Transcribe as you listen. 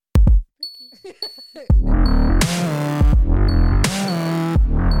Hi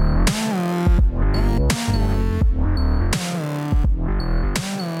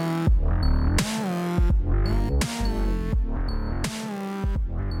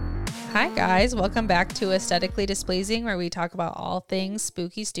guys, welcome back to Aesthetically Displeasing, where we talk about all things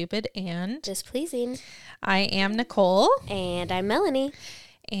spooky, stupid, and displeasing. I am Nicole. And I'm Melanie.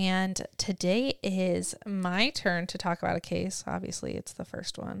 And today is my turn to talk about a case. Obviously, it's the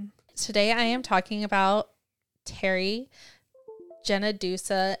first one. Today I am talking about Teri,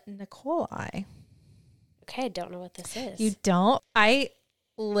 Jendusa, Nicolai. Okay, I don't know what this is. You don't? I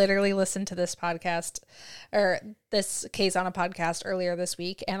literally listened to this podcast or this case on a podcast earlier this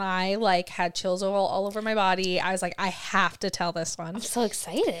week, and I had chills all over my body. I was like, I have to tell this one. I'm so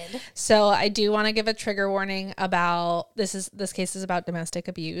excited. So I do want to give a trigger warning about this case is about domestic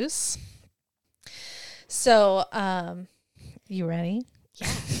abuse. So, you ready? Yeah,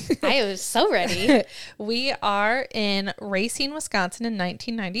 I was so ready. We are in Racine, Wisconsin in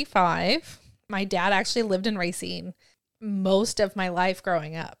 1995. My dad actually lived in Racine most of my life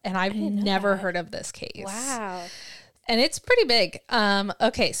growing up, and I've never heard of this case. Wow. And it's pretty big.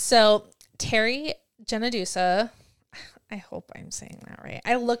 Okay, so Teri Jendusa, I hope I'm saying that right.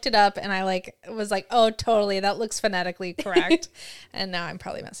 I looked it up and I was like, oh, totally, that looks phonetically correct. And now I'm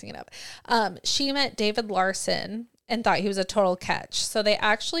probably messing it up. She met David Larson and thought he was a total catch. So they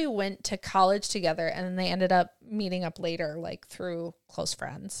actually went to college together, and then they ended up meeting up later, through close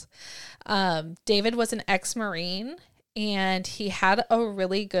friends. David was an ex-Marine, and he had a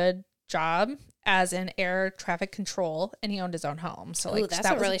really good job as an air traffic control, and he owned his own home. So that's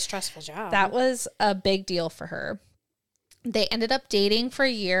a really stressful job. That was a big deal for her. They ended up dating for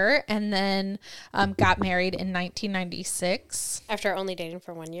a year, and then got married in 1996. After only dating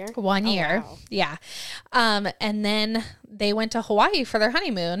for 1 year? 1 year. Wow. Yeah. And then they went to Hawaii for their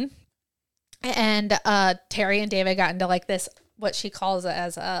honeymoon, and Teri and David got into this, what she calls it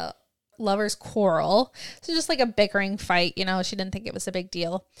as a lover's quarrel. So just a bickering fight, she didn't think it was a big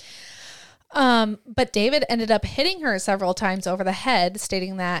deal. But David ended up hitting her several times over the head,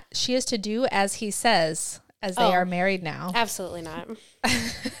 stating that she is to do as he says, as they are married now. Absolutely not.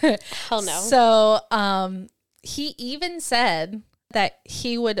 Hell no. So, he even said that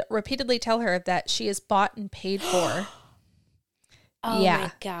he would repeatedly tell her that she is bought and paid for. Oh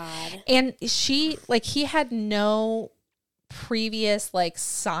my God. And she, he had no previous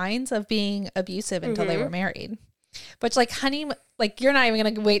signs of being abusive until they were married. Which you're not even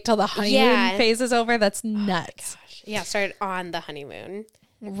gonna wait till the honeymoon phase is over. That's nuts. Oh gosh. Yeah, started on the honeymoon.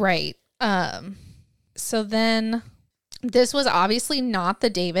 Right. So then this was obviously not the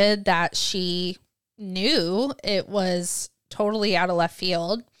David that she knew. It was totally out of left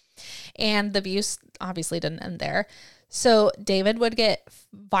field, and the abuse obviously didn't end there. So David would get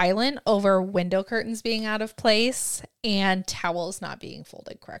violent over window curtains being out of place and towels not being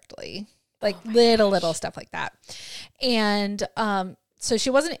folded correctly. Little stuff like that. And so she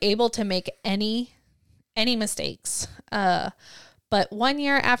wasn't able to make any mistakes. But 1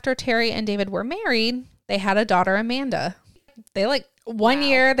 year after Teri and David were married, they had a daughter, Amanda. They 1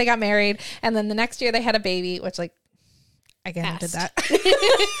 year they got married, and then the next year they had a baby, which again, I did that.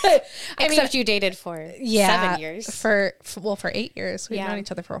 Except you dated for 7 years. For 8 years. We've known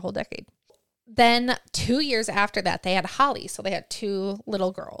each other for a whole decade. Then 2 years after that, they had Holly. So they had 2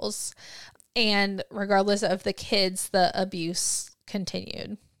 little girls. And regardless of the kids, the abuse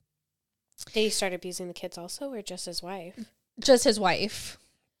continued. Did he start abusing the kids also, or just his wife? Just his wife.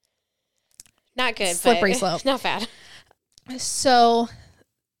 Not good. Slippery slope. Not bad. So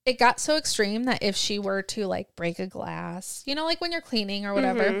it got so extreme that if she were to break a glass, when you're cleaning or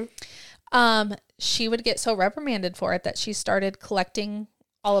whatever, she would get so reprimanded for it that she started collecting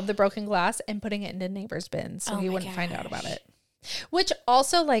all of the broken glass and putting it into neighbors' bins so he wouldn't find out about it. Which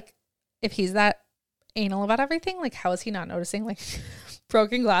also, if he's that anal about everything, how is he not noticing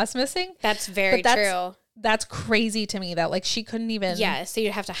broken glass missing? That's very true. That's crazy to me that she couldn't even. Yeah, so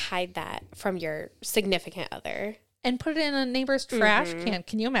you'd have to hide that from your significant other. And put it in a neighbor's trash can.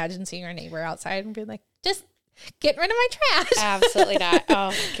 Can you imagine seeing your neighbor outside and being like, just get rid of my trash? Absolutely not.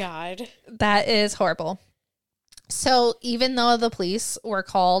 Oh, God. That is horrible. So even though the police were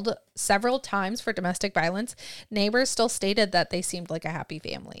called several times for domestic violence, neighbors still stated that they seemed like a happy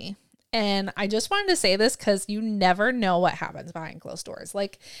family. And I just wanted to say this because you never know what happens behind closed doors.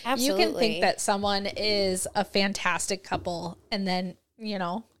 Absolutely. You can think that someone is a fantastic couple, and then,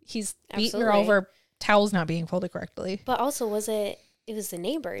 he's beating her over towels not being folded correctly. But also, it was the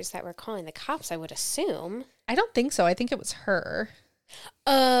neighbors that were calling the cops, I would assume. I don't think so. I think it was her.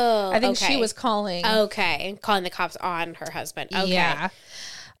 Oh, I think she was calling. Okay. Calling the cops on her husband. Okay. Yeah.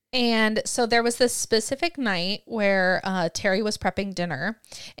 And so there was this specific night where Teri was prepping dinner.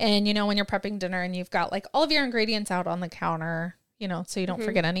 And, you know, when you're prepping dinner and you've got like all of your ingredients out on the counter, you know, so you don't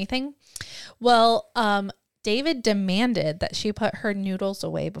forget anything. Well, David demanded that she put her noodles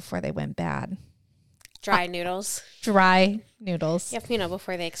away before they went bad. Dry noodles. Dry noodles. Yep, you know,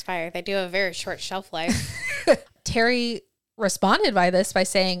 before they expire. They do have a very short shelf life. Teri responded by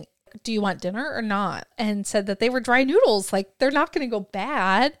saying, do you want dinner or not? And said that they were dry noodles. Like, they're not going to go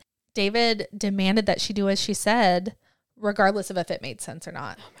bad. David demanded that she do as she said, regardless of if it made sense or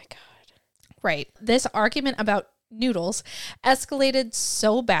not. Oh, my God. Right. This argument about noodles escalated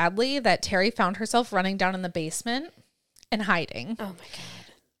so badly that Teri found herself running down in the basement and hiding. Oh, my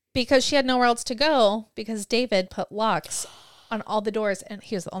God. Because she had nowhere else to go because David put locks on all the doors and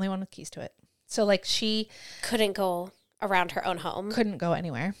he was the only one with keys to it. So, like, she couldn't go around her own home. Couldn't go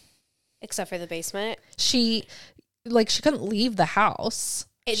anywhere. Except for the basement. She couldn't leave the house.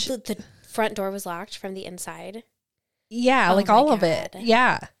 The front door was locked from the inside. Yeah, like all of it.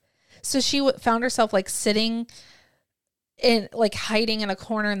 Yeah. So she found herself like sitting in, like hiding in a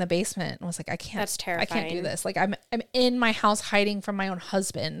corner in the basement and was like, I can't. That's terrifying. I can't do this. Like I'm in my house hiding from my own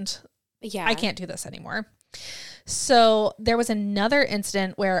husband. Yeah. I can't do this anymore. So there was another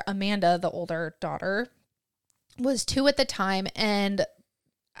incident where Amanda, the older daughter, was 2 at the time, and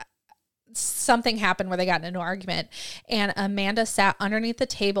something happened where they got into an argument, and Amanda sat underneath the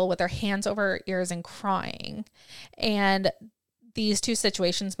table with her hands over her ears and crying. And these 2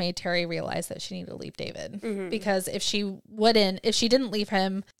 situations made Teri realize that she needed to leave David because if she didn't leave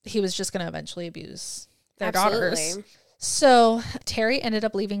him, he was just going to eventually abuse their daughters. So Teri ended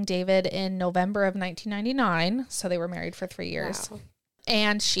up leaving David in November of 1999. So they were married for 3 years. Wow.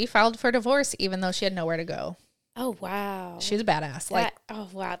 And she filed for divorce even though she had nowhere to go. Oh, wow. She's a badass. Oh,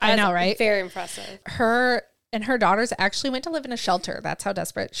 wow. I know, right? Very impressive. Her and her daughters actually went to live in a shelter. That's how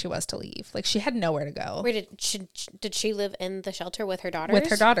desperate she was to leave. Like, she had nowhere to go. Wait, did she live in the shelter with her daughters? With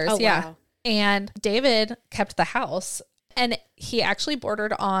her daughters, oh, yeah. Wow. And David kept the house. And he actually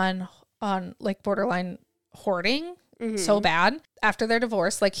bordered on like borderline hoarding so bad. After their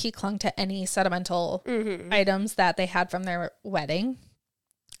divorce, like, he clung to any sentimental items that they had from their wedding.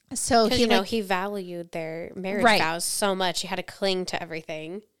 So he valued their marriage vows so much. He had to cling to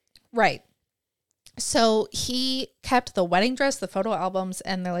everything. Right. So he kept the wedding dress, the photo albums,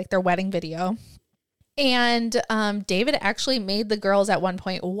 and their wedding video. And David actually made the girls at one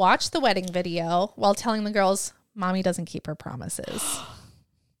point watch the wedding video while telling the girls, Mommy doesn't keep her promises.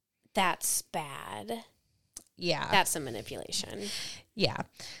 That's bad. Yeah. That's a manipulation. Yeah.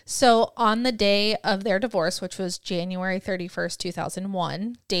 So on the day of their divorce, which was January 31st,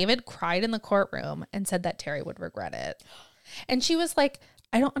 2001, David cried in the courtroom and said that Teri would regret it. And she was like,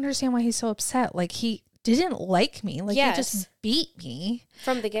 I don't understand why he's so upset. Like, he didn't like me. Like, he just beat me.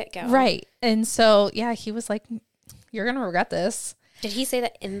 From the get-go. Right. And so, yeah, he was like, you're going to regret this. Did he say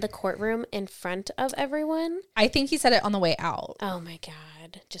that in the courtroom in front of everyone? I think he said it on the way out. Oh, my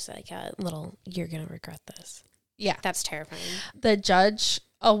God. Just like a little, you're going to regret this. Yeah. That's terrifying. The judge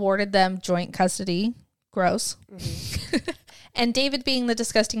awarded them joint custody. Gross. And David, being the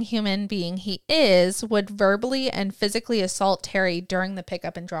disgusting human being he is, would verbally and physically assault Teri during the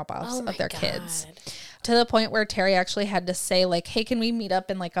pickup and drop-offs of their kids. To the point where Teri actually had to say, like, hey, can we meet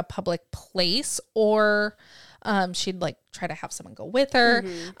up in, like, a public place? Or she'd, like, try to have someone go with her.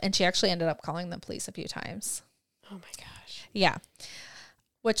 And she actually ended up calling the police a few times. Oh, my gosh. Yeah.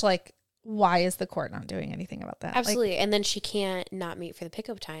 Which, like, why is the court not doing anything about that? Absolutely. And then she can't not meet for the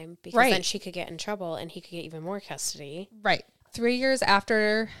pickup time because then she could get in trouble and he could get even more custody. Right. 3 years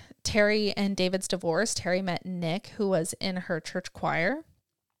after Teri and David's divorce, Teri met Nick, who was in her church choir.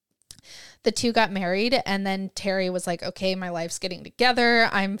 The 2 got married, and then Teri was like, okay, my life's getting together.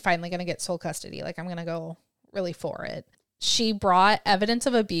 I'm finally going to get sole custody. Like, I'm going to go really for it. She brought evidence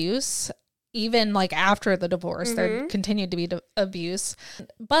of abuse, even like after the divorce. There continued to be abuse.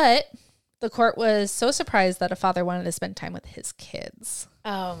 But the court was so surprised that a father wanted to spend time with his kids.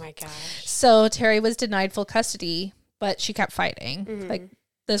 Oh, my gosh. So Teri was denied full custody, but she kept fighting. Like,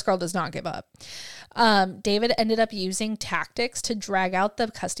 this girl does not give up. David ended up using tactics to drag out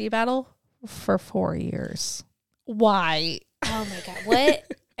the custody battle for 4 years. Why? Oh, my God.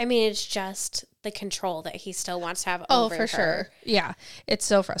 What? I mean, it's just the control that he still wants to have over her. Sure. Yeah. It's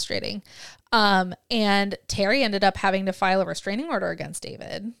so frustrating. And Teri ended up having to file a restraining order against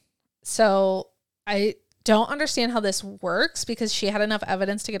David. So I don't understand how this works because she had enough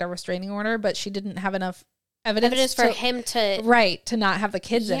evidence to get a restraining order, but she didn't have enough evidence for him to not have the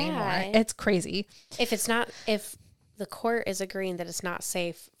kids anymore. It's crazy. If the court is agreeing that it's not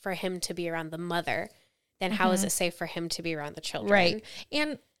safe for him to be around the mother, then how is it safe for him to be around the children? Right.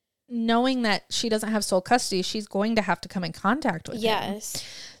 And knowing that she doesn't have sole custody, she's going to have to come in contact with him. Yes.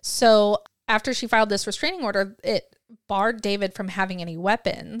 So after she filed this restraining order, it barred David from having any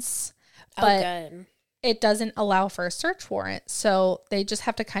weapons. But good. It doesn't allow for a search warrant. So they just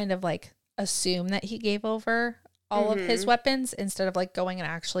have to kind of like assume that he gave over all of his weapons instead of like going and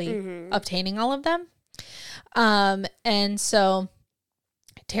actually obtaining all of them. And so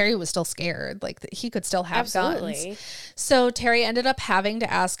Teri was still scared, like he could still have guns. So Teri ended up having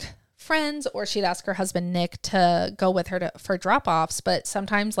to ask friends, or she'd ask her husband Nick to go with her for drop-offs, but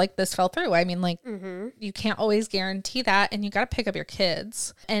sometimes like this fell through. I mean, like you can't always guarantee that, and you got to pick up your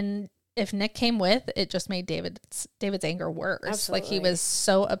kids. And if Nick came with, it just made David's anger worse. Absolutely. Like he was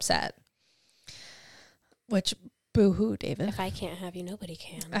so upset. Which, boo-hoo, David. If I can't have you, nobody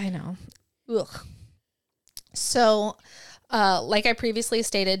can. I know. Ugh. So, like I previously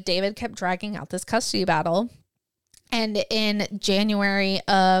stated, David kept dragging out this custody battle. And in January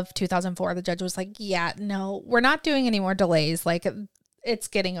of 2004, the judge was like, yeah, no, we're not doing any more delays. Like, it's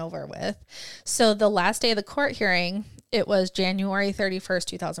getting over with. So the last day of the court hearing, it was January 31st,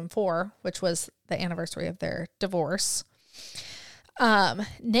 2004, which was the anniversary of their divorce.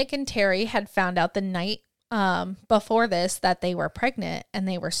 Nick and Teri had found out the night before this that they were pregnant, and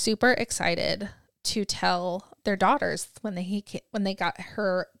they were super excited to tell their daughters when they got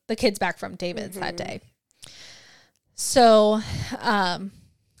the kids back from David's that day. So,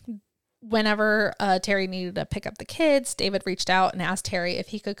 whenever Teri needed to pick up the kids, David reached out and asked Teri if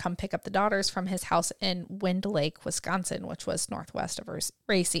he could come pick up the daughters from his house in Wind Lake, Wisconsin, which was northwest of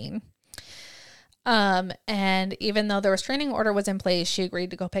Racine. And even though the restraining order was in place, she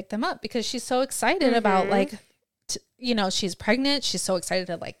agreed to go pick them up because she's so excited about like, she's pregnant. She's so excited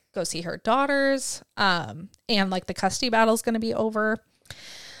to like go see her daughters. And like the custody battle is going to be over.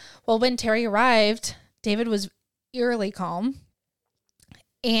 Well, when Teri arrived, David was eerily calm.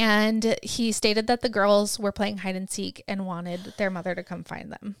 And he stated that the girls were playing hide and seek and wanted their mother to come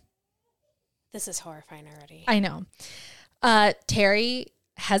find them. This is horrifying already. I know. Teri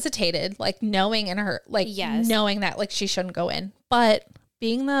hesitated, like knowing that like she shouldn't go in, but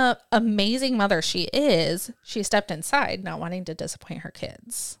being the amazing mother she is, she stepped inside, not wanting to disappoint her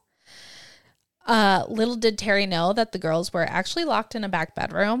kids. Little did Teri know that the girls were actually locked in a back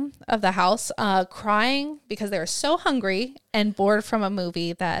bedroom of the house, crying because they were so hungry and bored from a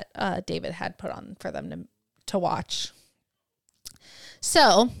movie that David had put on for them to watch.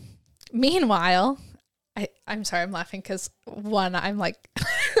 So, meanwhile, I'm sorry, I'm laughing because one, I'm like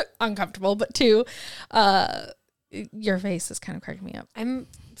uncomfortable, but two, your face is kind of cracking me up. I'm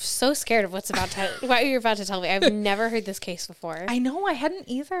so scared of what you're about to tell me. I've never heard this case before. I know, I hadn't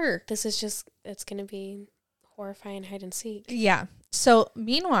either. This is it's going to be horrifying hide and seek. Yeah. So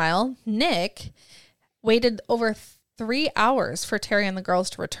meanwhile, Nick waited over 3 hours for Teri and the girls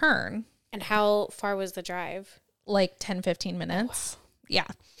to return. And how far was the drive? Like 10, 15 minutes. Wow. Yeah.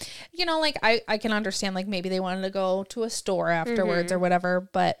 Like I can understand, like maybe they wanted to go to a store afterwards or whatever,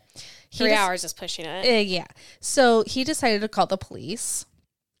 but 3 hours is pushing it. Yeah. So he decided to call the police.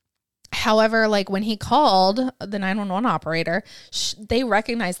 However, like when he called the 911 operator, they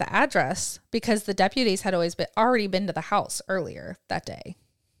recognized the address because the deputies had already been to the house earlier that day.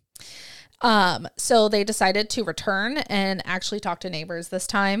 So they decided to return and actually talk to neighbors this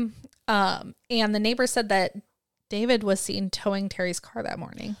time. And the neighbors said that David was seen towing Teri's car that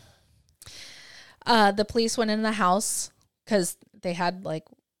morning. The police went in the house because they had like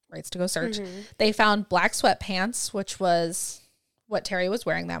rights to go search. They found black sweatpants, which was what Teri was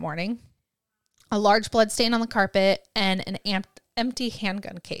wearing that morning, a large blood stain on the carpet, and an empty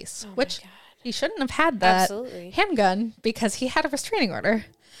handgun case, which he shouldn't have had that handgun because he had a restraining order.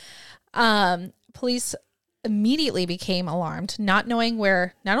 Police immediately became alarmed, not knowing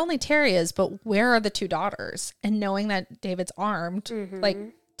where not only Teri is, but where are the two daughters, and knowing that David's armed, like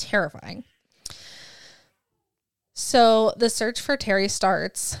terrifying. So the search for Teri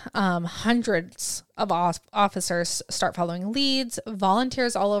starts. Hundreds of officers start following leads.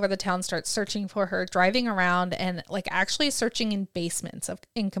 Volunteers all over the town start searching for her, driving around and like actually searching in basements of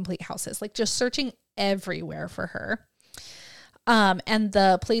incomplete houses, like just searching everywhere for her. And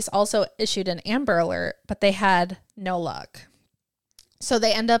the police also issued an Amber Alert, but they had no luck. So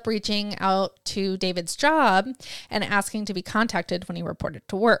they end up reaching out to David's job and asking to be contacted when he reported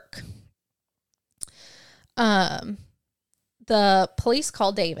to work. The police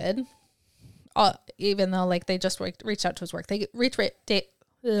called David, even though like they just reached out to his work. They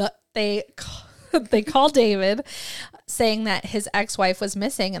called David saying that his ex-wife was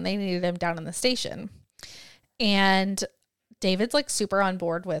missing and they needed him down in the station. And David's like super on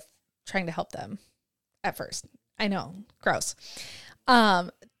board with trying to help them at first. I know, gross.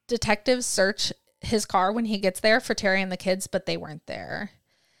 detectives search his car when he gets there for Teri and the kids, but they weren't there.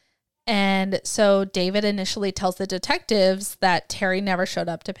 And so David initially tells the detectives that Teri never showed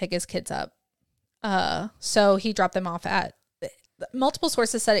up to pick his kids up. So he dropped them off at multiple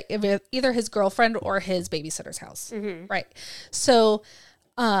sources said either his girlfriend or his babysitter's house. Mm-hmm. Right. So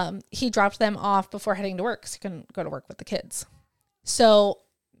he dropped them off before heading to work because he couldn't go to work with the kids. So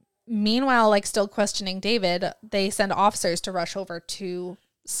meanwhile, like still questioning David, they send officers to rush over to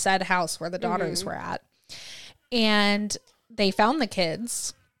said house where the daughters were at. And they found the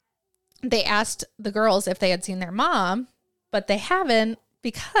kids. They asked the girls if they had seen their mom, but they haven't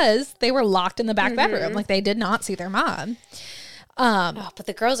because they were locked in the back bedroom. Like they did not see their mom. But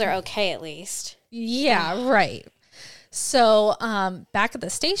the girls are okay at least. Yeah, right. So back at the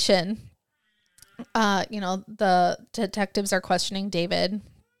station, the detectives are questioning David,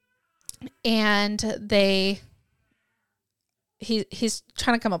 and he's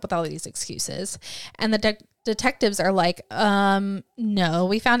trying to come up with all these excuses, and the detectives are like, no,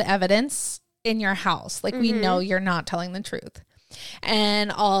 we found evidence in your house. Like, we know you're not telling the truth.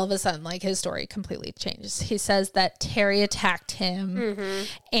 And all of a sudden, like, his story completely changes. He says that Teri attacked him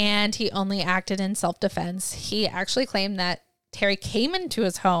and he only acted in self-defense. He actually claimed that Teri came into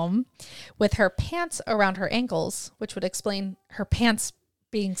his home with her pants around her ankles, which would explain her pants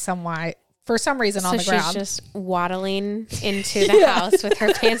being somewhat, for some reason, on the ground. So she's just waddling into the house with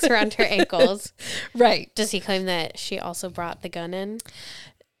her pants around her ankles. Right. Does he claim that she also brought the gun in?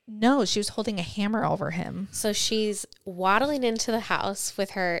 No, she was holding a hammer over him. So she's waddling into the house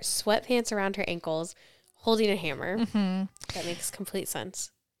with her sweatpants around her ankles, holding a hammer. Mm-hmm. That makes complete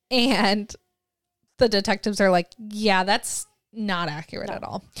sense. And the detectives are like, yeah, that's not accurate at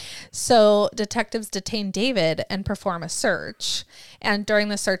all. So detectives detain David and perform a search. And during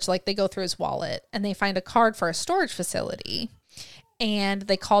the search, like, they go through his wallet and they find a card for a storage facility. And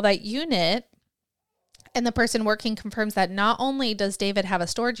they call that unit. And the person working confirms that not only does David have a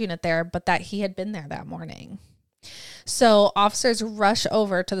storage unit there, but that he had been there that morning. So officers rush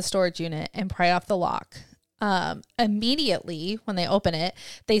over to the storage unit and pry off the lock. Immediately, when they open it,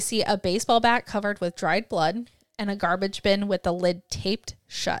 they see a baseball bat covered with dried blood and a garbage bin with the lid taped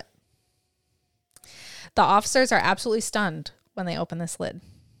shut. The officers are absolutely stunned when they open this lid.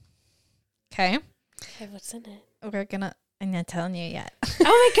 Okay, what's in it? I'm not telling you yet.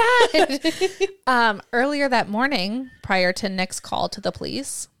 Oh my God. Earlier that morning, prior to Nick's call to the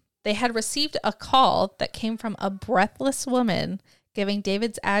police, they had received a call that came from a breathless woman giving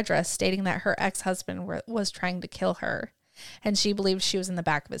David's address, stating that her ex-husband was trying to kill her. And she believed she was in the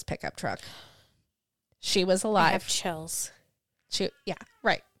back of his pickup truck. She was alive. I have chills. Yeah,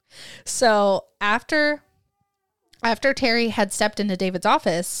 right. So after Teri had stepped into David's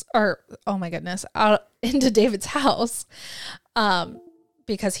office, into David's house,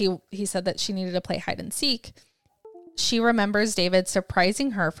 because he said that she needed to play hide and seek, she remembers David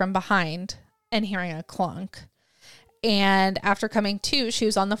surprising her from behind and hearing a clunk. And after coming to, she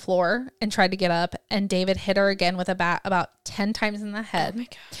was on the floor and tried to get up, and David hit her again with a bat about 10 times in the head. Oh my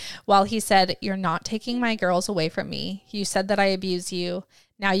God. While he said, "You're not taking my girls away from me. You said that I abuse you.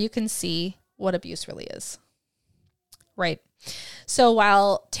 Now you can see what abuse really is." Right. So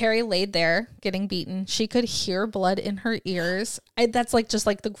while Teri laid there getting beaten, she could hear blood in her ears. That's like just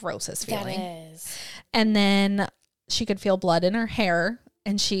like the grossest feeling. That is. And then she could feel blood in her hair,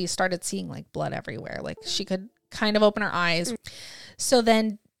 and she started seeing like blood everywhere. Like she could kind of open her eyes. So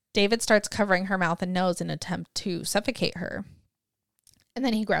then David starts covering her mouth and nose in an attempt to suffocate her. And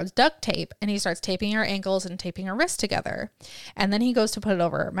then he grabs duct tape and he starts taping her ankles and taping her wrists together. And then he goes to put it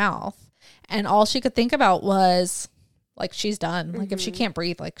over her mouth. And all she could think about was, like, she's done. Like, if she can't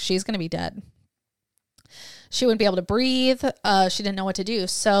breathe, like, she's going to be dead. She wouldn't be able to breathe. She didn't know what to do.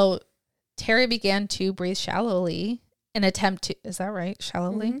 So Teri began to breathe shallowly. An attempt to, is that right?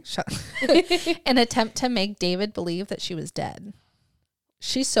 Shallowly? An attempt to make David believe that she was dead.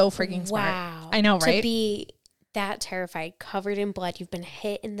 She's so freaking smart. Wow. I know, right? To be that terrified, covered in blood, you've been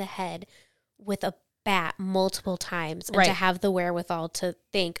hit in the head with a bat multiple times. And to have the wherewithal to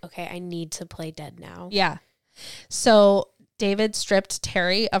think, okay, I need to play dead now. Yeah. So David stripped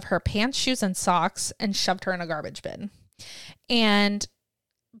Teri of her pants, shoes, and socks and shoved her in a garbage bin. And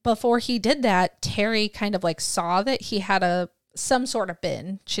before he did that, Teri kind of like saw that he had some sort of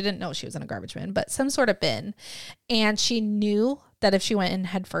bin. She didn't know she was in a garbage bin, but some sort of bin. And she knew that if she went in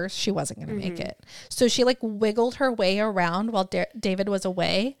head first, she wasn't going to make it. So she like wiggled her way around while David was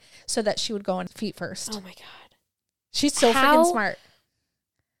away so that she would go in feet first. Oh my God. She's so freaking smart.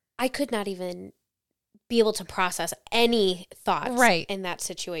 I could not even be able to process any thoughts right. in that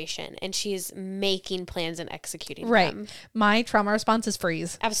situation. And she's making plans and executing right. them. My trauma response is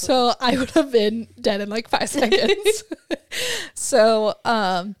freeze. Absolutely. So I would have been dead in like 5 seconds. So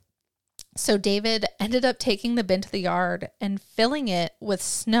David ended up taking the bin to the yard and filling it with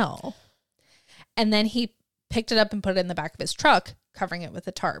snow. And then he picked it up and put it in the back of his truck, covering it with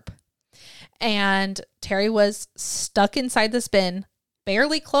a tarp. And Teri was stuck inside this bin,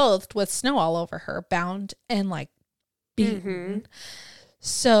 barely clothed with snow all over her, bound and like beaten. Mm-hmm.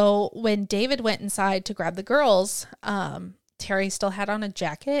 So when David went inside to grab the girls, Teri still had on a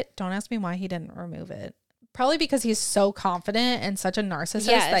jacket. Don't ask me why he didn't remove it. Probably because he's so confident and such a narcissist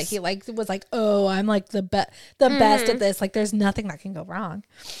that he like was like, oh, I'm like the best at this. Like there's nothing that can go wrong.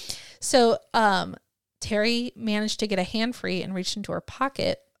 So Teri managed to get a hand free and reached into her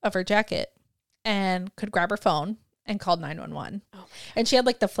pocket of her jacket and could grab her phone and called 911. Oh, and she had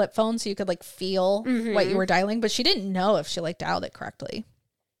like the flip phone so you could like feel what you were dialing, but she didn't know if she like dialed it correctly.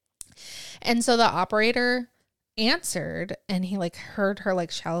 And so the operator answered and he like heard her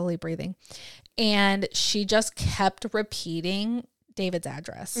like shallowly breathing, and she just kept repeating David's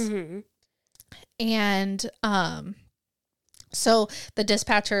address. And so the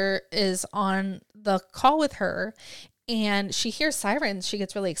dispatcher is on the call with her and she hears sirens. She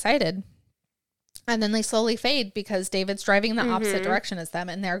gets really excited. And then they slowly fade because David's driving in the opposite direction as them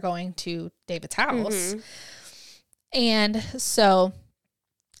and they're going to David's house. And so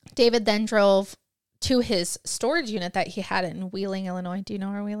David then drove to his storage unit that he had in Wheeling, Illinois. Do you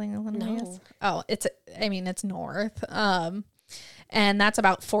know where Wheeling, Illinois is? Oh, it's north. And that's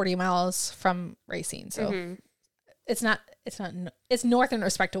about 40 miles from Racine. So it's north in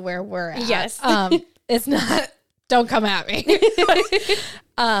respect to where we're at. Yes. It's not, don't come at me.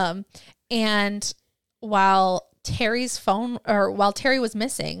 And while Teri was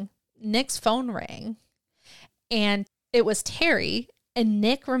missing, Nick's phone rang and it was Teri, and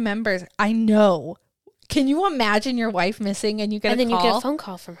Nick remembers, I know. Can you imagine your wife missing and you get a call? And then you get a phone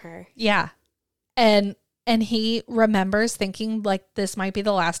call from her. Yeah. And he remembers thinking like this might be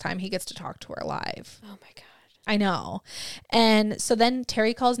the last time he gets to talk to her live. Oh my God. I know. And so then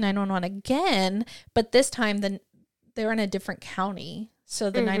Teri calls 911 again, but this time they're in a different county. So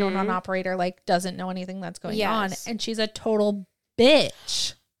the 911 operator like doesn't know anything that's going on. And she's a total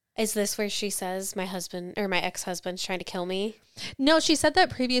bitch. Is this where she says my husband or my ex-husband's trying to kill me? No, she said that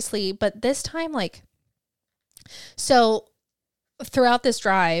previously, but this time like, so throughout this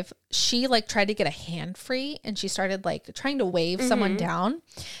drive, she like tried to get a hand free and she started like trying to wave someone down,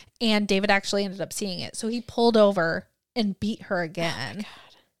 and David actually ended up seeing it. So he pulled over and beat her again. Oh my God.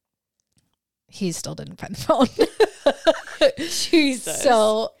 He still didn't find the phone. Jesus.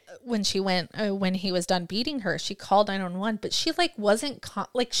 So when he was done beating her, she called 911, but she like wasn't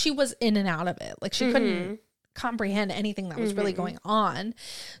like she was in and out of it. Like she couldn't comprehend anything that was really going on.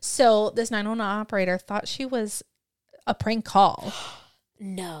 So this 911 operator thought she was a prank call.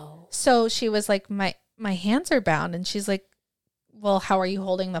 No. So she was like, my hands are bound. And she's like, well, how are you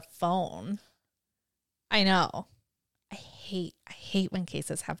holding the phone? I know. I hate when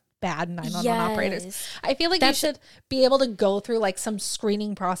cases have bad 911 operators. I feel like you should be able to go through like some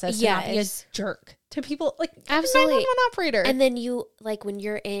screening process and not be a jerk to people. Like, absolutely. 911 operator. And then you, like, when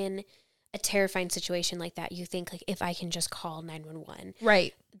you're in a terrifying situation like that, you think like, if I can just call 911,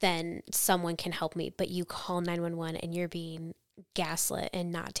 right, then someone can help me. But you call 911 and you're being gaslit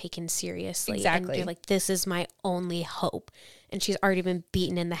and not taken seriously. Exactly. And you're like, this is my only hope. And she's already been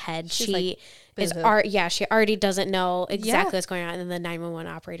beaten in the head. She's she she already doesn't know exactly what's going on. And then the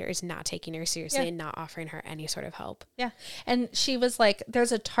 911 operator is not taking her seriously and not offering her any sort of help. Yeah. And she was like,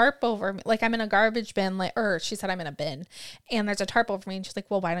 there's a tarp over me. Like, I'm in a garbage bin, like, or she said I'm in a bin and there's a tarp over me. And she's like,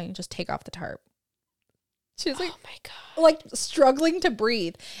 well, why don't you just take off the tarp? She's like, oh my God, like struggling to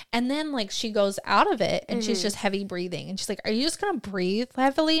breathe. And then like she goes out of it and she's just heavy breathing. And she's like, are you just going to breathe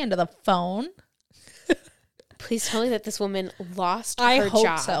heavily into the phone? Please tell me that this woman lost her job. I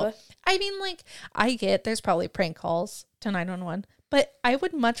hope so. I mean, like, I get there's probably prank calls to 911, but I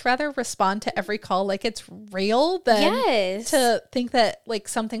would much rather respond to every call like it's real than to think that like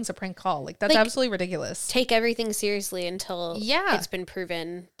something's a prank call. Like, that's absolutely ridiculous. Take everything seriously until it's been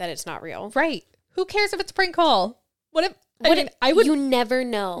proven that it's not real. Right. Who cares if it's a prank call? You never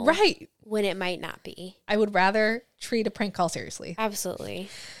know. Right. When it might not be. I would rather treat a prank call seriously. Absolutely.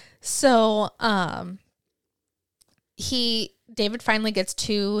 So, David finally gets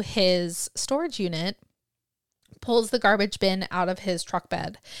to his storage unit, pulls the garbage bin out of his truck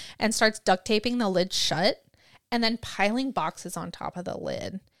bed and starts duct taping the lid shut and then piling boxes on top of the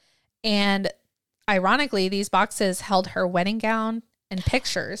lid. And ironically, these boxes held her wedding gown and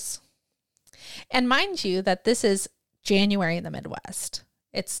pictures. And mind you that this is January in the Midwest.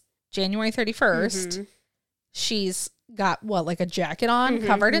 It's January 31st. Mm-hmm. She's got like a jacket on,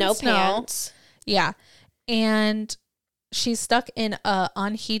 covered in snow. Pants. Yeah. And she's stuck in a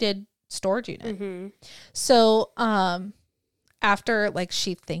unheated storage unit. So, after like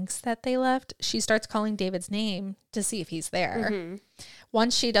she thinks that they left, she starts calling David's name to see if he's there.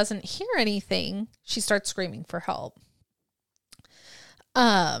 Once she doesn't hear anything, she starts screaming for help.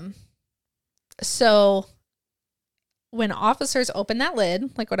 So when officers open that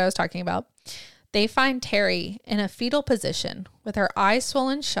lid, like what I was talking about, they find Teri in a fetal position with her eyes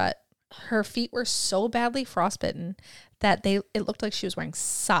swollen shut. Her feet were so badly frostbitten that it looked like she was wearing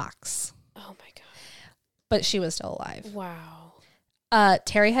socks. Oh my God. But she was still alive. Wow.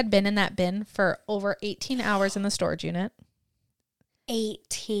 Teri had been in that bin for over 18 hours in the storage unit.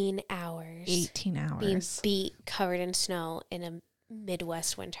 18 hours. 18 hours. Being beat, covered in snow in a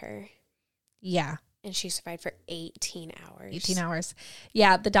Midwest winter. Yeah. And she survived for 18 hours. 18 hours.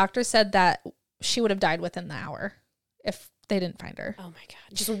 Yeah, the doctor said that she would have died within the hour if they didn't find her. Oh my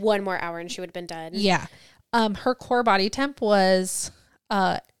God. Just one more hour and she would have been dead. Yeah. Her core body temp was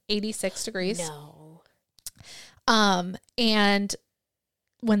 86 degrees. No. And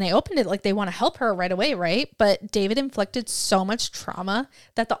when they opened it, like they want to help her right away, right? But David inflicted so much trauma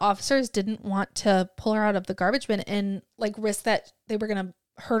that the officers didn't want to pull her out of the garbage bin and like risk that they were going to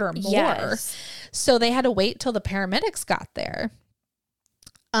hurt her more. Yes. So they had to wait till the paramedics got there.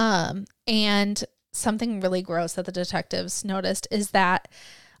 And something really gross that the detectives noticed is that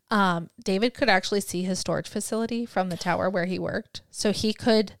David could actually see his storage facility from the tower where he worked. So he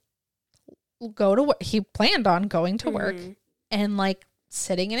could go to work. He planned on going to work and like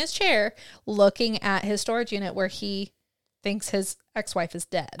sitting in his chair looking at his storage unit where he thinks his ex-wife is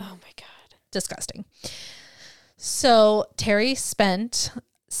dead. Oh my God. Disgusting. So Teri spent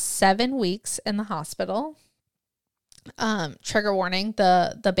 7 weeks in the hospital. Trigger warning,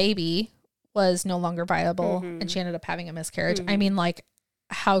 the baby was no longer viable and she ended up having a miscarriage. I mean, like,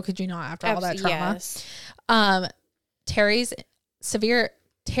 how could you not after all that trauma? Yes.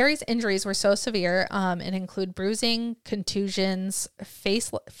 Teri's injuries were so severe, and include bruising, contusions,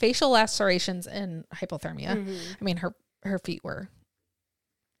 facial lacerations, and hypothermia. I mean, her feet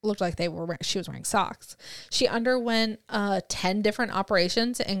looked like she was wearing socks. She underwent 10 different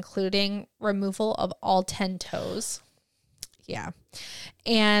operations, including removal of all 10 toes. Yeah.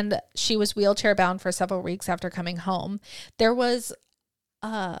 And she was wheelchair bound for several weeks after coming home. There was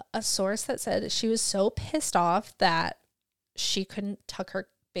a source that said she was so pissed off that she couldn't tuck her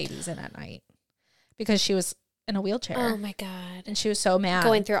babies in at night because she was in a wheelchair. Oh my God. And she was so mad.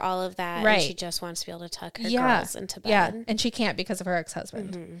 Going through all of that. Right. And she just wants to be able to tuck her girls into bed. Yeah. And she can't because of her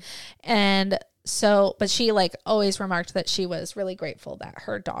ex-husband. And so, but she like always remarked that she was really grateful that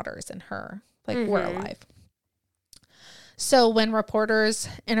her daughters and her like were alive. So when reporters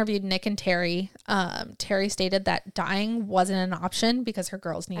interviewed Nick and Teri, Teri stated that dying wasn't an option because her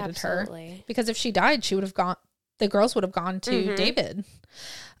girls needed her. Because if she died, the girls would have gone to David.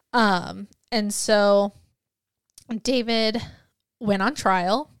 And so David went on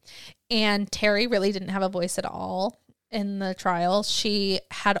trial and Teri really didn't have a voice at all in the trial. She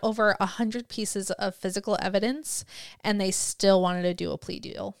had over 100 pieces of physical evidence and they still wanted to do a plea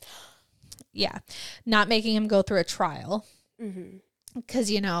deal. Yeah. Not making him go through a trial. Because,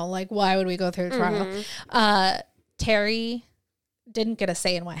 like, why would we go through a trial? Teri didn't get a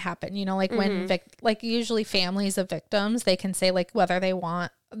say in what happened. Like when, usually families of victims, they can say, like, whether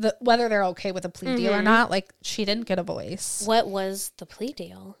they're okay with a plea deal or not. Like, she didn't get a voice. What was the plea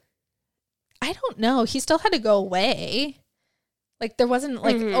deal? I don't know. He still had to go away. Like there wasn't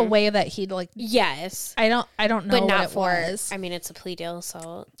like a way that he'd like. Yes, I don't know. But not what it was. I mean, it's a plea deal,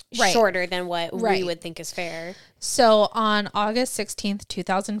 so right. Shorter than what we would think is fair. So on August 16th,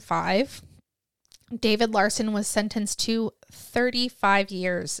 2005, David Larson was sentenced to 35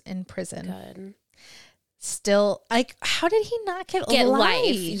 years in prison. Good. Still, like, how did he not get life?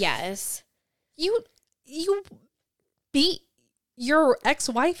 Yes. You beat your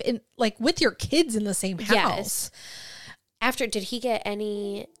ex-wife in like with your kids in the same house. Yes. Did he get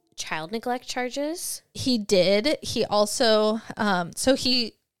any child neglect charges? He did. He also,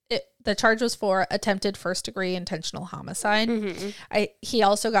 the charge was for attempted first-degree intentional homicide. He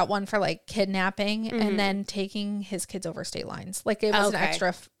also got one for like kidnapping and then taking his kids over state lines. Like it was an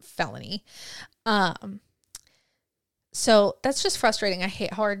extra felony. So that's just frustrating. I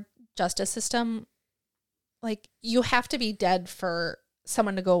hate how our justice system, like you have to be dead for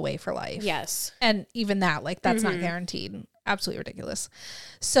someone to go away for life. Yes. And even that, like that's not guaranteed. Absolutely ridiculous.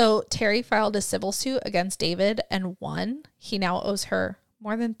 So Teri filed a civil suit against David and won. He now owes her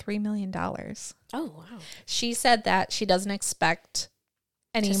more than $3 million. Oh, wow. She said that she doesn't expect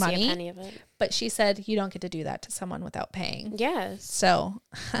any money, see a penny of it. but she said you don't get to do that to someone without paying. Yes. So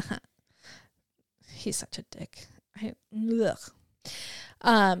he's such a dick.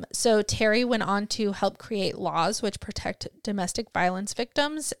 So Teri went on to help create laws which protect domestic violence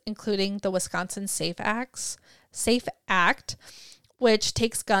victims, including the Wisconsin Safe Act, which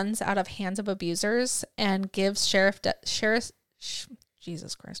takes guns out of hands of abusers and gives sheriff's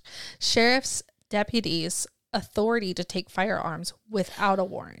deputies authority to take firearms without a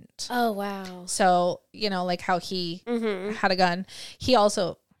warrant. Oh, wow. So, like how he had a gun. He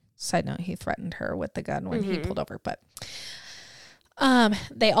also, side note, he threatened her with the gun when he pulled over. But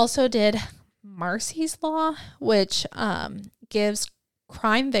they also did Marsy's Law, which gives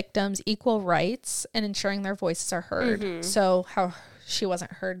crime victims equal rights and ensuring their voices are heard. So how she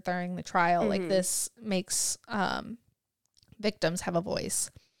wasn't heard during the trial, like this makes victims have a voice.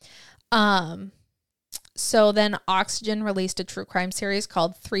 So then Oxygen released a true crime series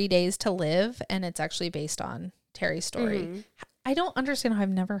called 3 Days to Live, and it's actually based on Teri's story. I don't understand how I've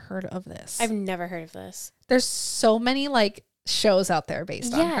never heard of this. I've never heard of this. There's so many like shows out there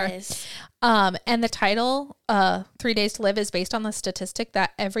based on her. And the title, 3 Days to Live, is based on the statistic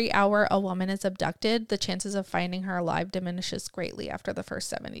that every hour a woman is abducted, the chances of finding her alive diminishes greatly after the first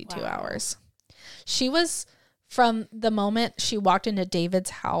 72 hours. She was, from the moment she walked into David's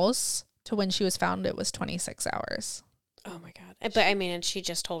house to when she was found, it was 26 hours. Oh my God. But I mean, and she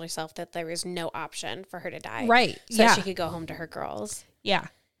just told herself that there was no option for her to die. Right. So she could go home to her girls. Yeah.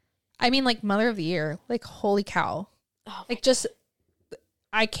 I mean, like, Mother of the Year, like, holy cow. Oh like, just,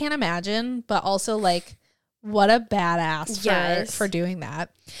 I can't imagine, but also, like, what a badass for doing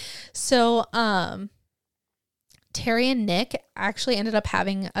that. So, Teri and Nick actually ended up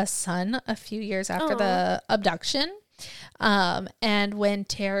having a son a few years after the abduction. And when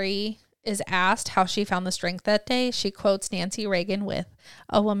Teri is asked how she found the strength that day, she quotes Nancy Reagan with,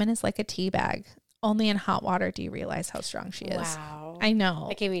 "A woman is like a tea bag. Only in hot water do you realize how strong she is." Wow. I know.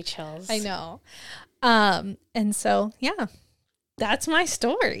 That gave me chills. I know. And so, yeah, that's my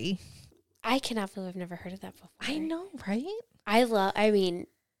story. I cannot believe I've never heard of that before. I know, right? I mean,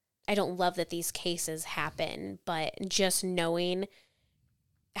 I don't love that these cases happen, but just knowing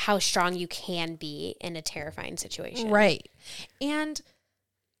how strong you can be in a terrifying situation. Right. And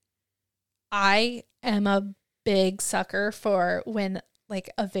I am a big sucker for when like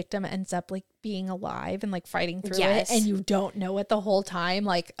a victim ends up like being alive and like fighting through it and you don't know it the whole time.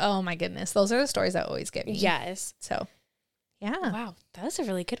 Like, oh my goodness. Those are the stories that always get me. Yes. So yeah. Wow. That was a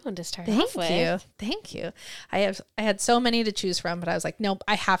really good one to start off with. Thank you. I had so many to choose from, but I was like, nope,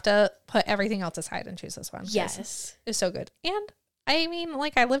 I have to put everything else aside and choose this one. Yes. It's so good. And I mean,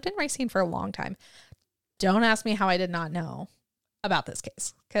 like, I lived in Racine for a long time. Don't ask me how I did not know about this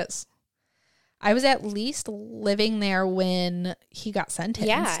case, because I was at least living there when he got sentenced.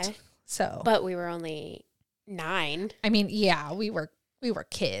 Yeah. So, but we were only 9. I mean, yeah, we were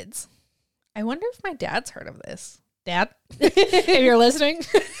kids. I wonder if my dad's heard of this. Dad, if you're listening,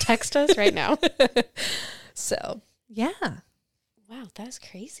 text us right now. So, yeah. Wow, that was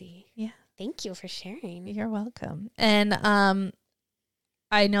crazy. Yeah. Thank you for sharing. You're welcome. And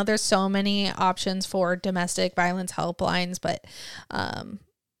I know there's so many options for domestic violence helplines, but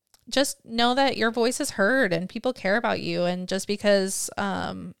just know that your voice is heard and people care about you. And just because,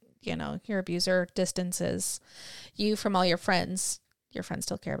 your abuser distances you from all your friends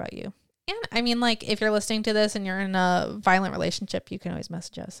still care about you. And I mean, like, if you're listening to this and you're in a violent relationship, you can always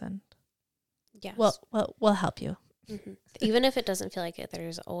message us and we'll help you. Mm-hmm. Even if it doesn't feel like it,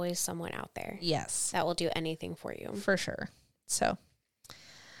 there's always someone out there. Yes. That will do anything for you. For sure. So,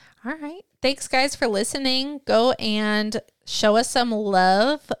 all right. Thanks, guys, for listening. Go and show us some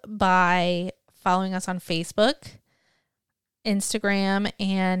love by following us on Facebook, Instagram,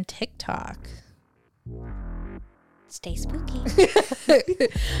 and TikTok. Stay spooky.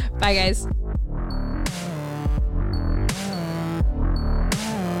 Bye, guys.